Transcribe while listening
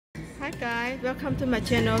Hi guys, welcome to my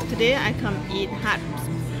channel. Today I come eat hot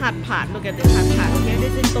pot. Look at this hot pot. Okay,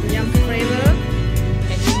 this is tom yum flavor,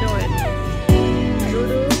 and you know it.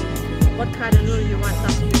 Noodle. What kind of noodle you want?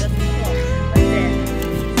 Up to you. That's pork right there.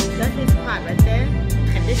 That is pot right there,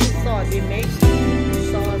 and this is sauce we make.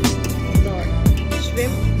 Sauce,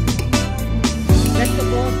 shrimp,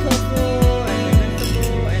 vegetable, tofu, and the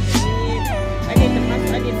vegetable, and the meat. I need the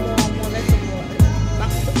mushroom. I need more vegetable.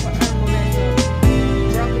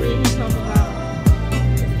 Broccoli, he talked about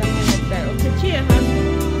something like that. Okay, cheers, huh?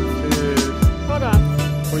 Cheers. Hold on.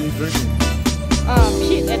 What are you drinking?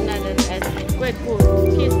 Peach and great food.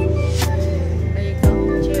 Peach. There you go.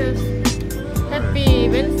 Cheers. Happy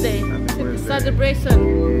Wednesday. Happy Wednesday.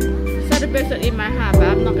 Celebration in my heart, but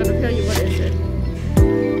I'm not gonna tell you what is it.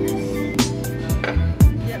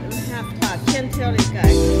 Yeah, we have Chantilly,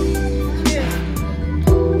 guys. Cheers.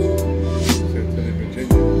 Chantilly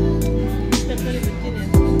Virginia. Chantilly Virginia.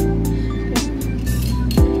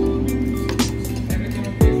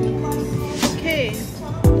 Okay,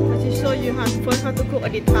 I will show you first how to cook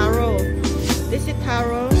the taro. This is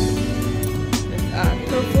taro.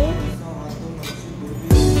 Tofu.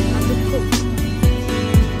 How to cook.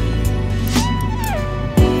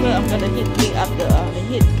 Well, I'm gonna bring up the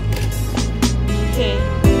heat. Okay.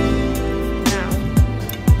 Now,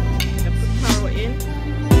 I put taro in.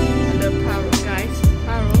 I love taro, guys.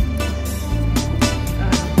 Taro.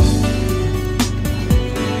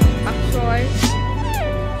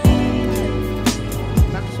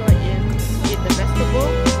 Bok choy in. Eat the vegetable.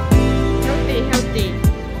 Healthy.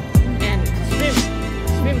 And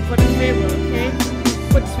swim for the flavor, okay?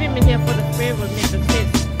 Put swim in here for the flavor, make the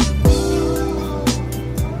taste.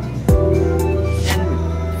 And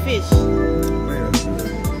fish.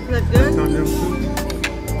 Is that good?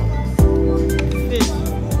 Fish.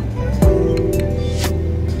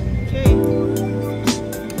 Okay.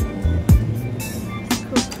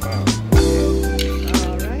 Cook.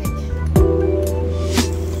 Alright.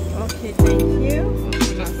 Okay, thank you.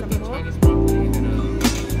 Some more.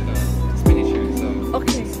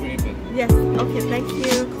 Okay. Yes. Okay. Thank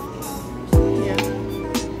you. Yeah.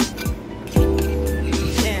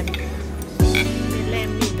 And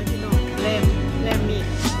lamb meat, you know, lamb meat.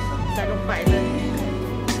 ใส่ลงไปเลย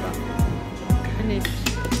อันนี้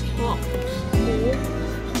พวกหมู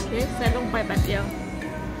โอเคใส่ลงไปแบบเดียว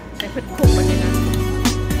ใส่เผ็ดคุกไปเลยนะ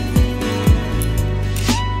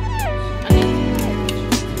อันนี้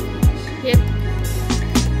เห็ด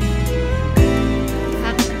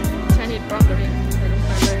ผักชนิดบรอกโคลีใส่ลงไ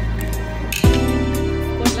ปเลย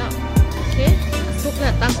กดแล้วโอเคซุกแล้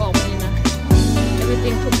วตักออกนี่นะ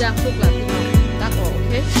everything ทุกอย่างซุกแล้วพี่น้องตักออกโอ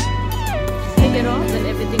เคTake it off and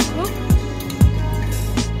everything cooked.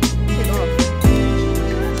 Take it off.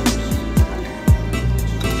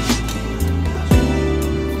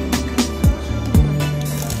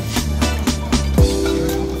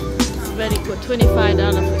 Very good.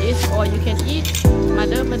 $25 for each, or you can eat.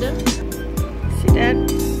 Mother. See that?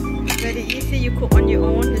 Very easy. You cook on your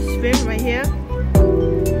own. The shrimp right here.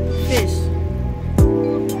 Fish.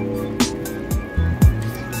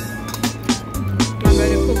 I'm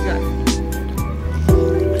ready to cook that.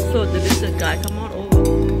 So delicious, guys. Come on over.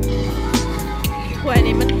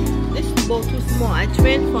 This bowl too small. I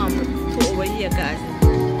transformed to over here, guys.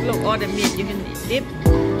 Look, all the meat you can dip.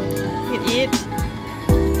 You can eat.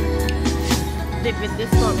 Dip with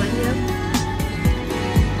this sauce right here.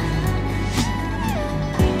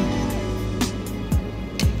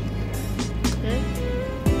 Okay.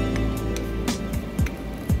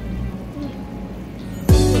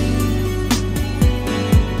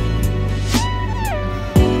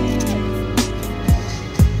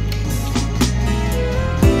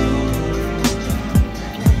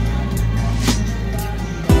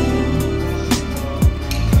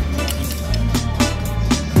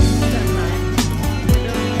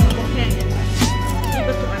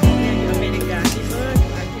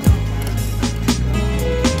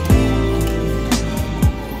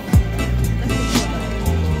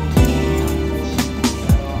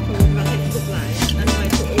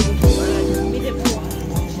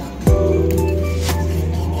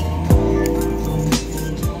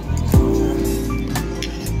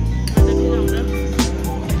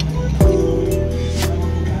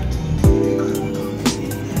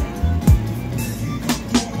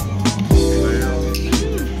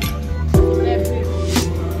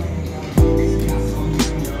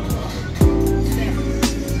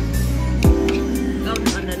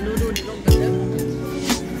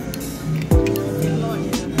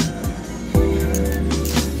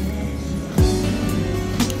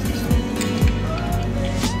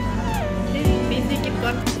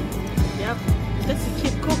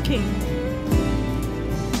 looking.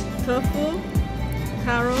 Tofu,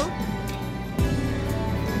 taro,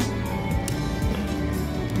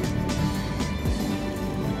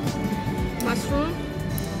 mushroom.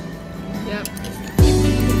 Yep.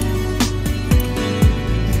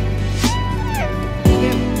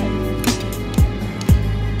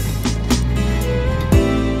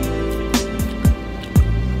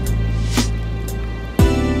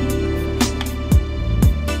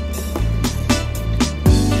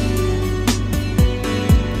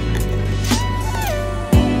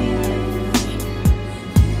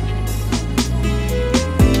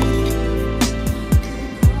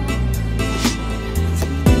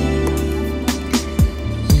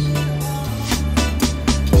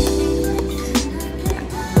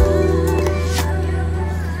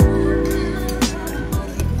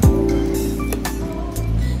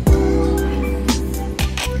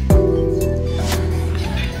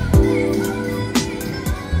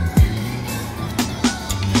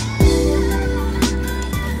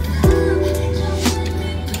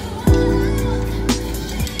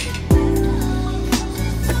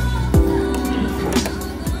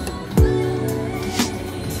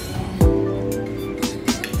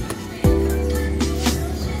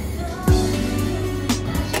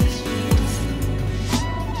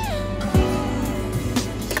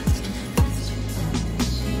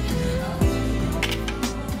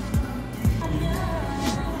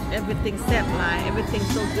 Everything set line, everything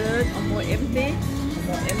so good. Almost empty.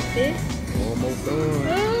 Almost empty. Almost done.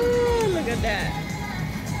 Oh, look at that.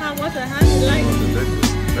 How was it? How do you like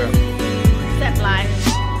Yeah. set line?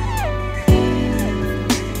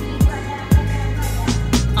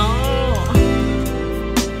 Oh.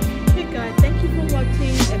 Hey guys, thank you for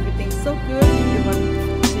watching. Everything's so good. If you want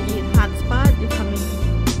to eat hot spot, you come in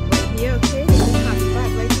right here, okay? This is hot spot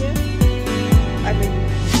right here. I will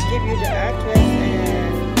give you the address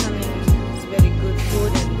and it's very good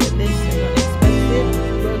food and delicious and not expensive.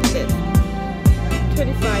 Worth it.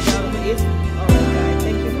 $25 is alright.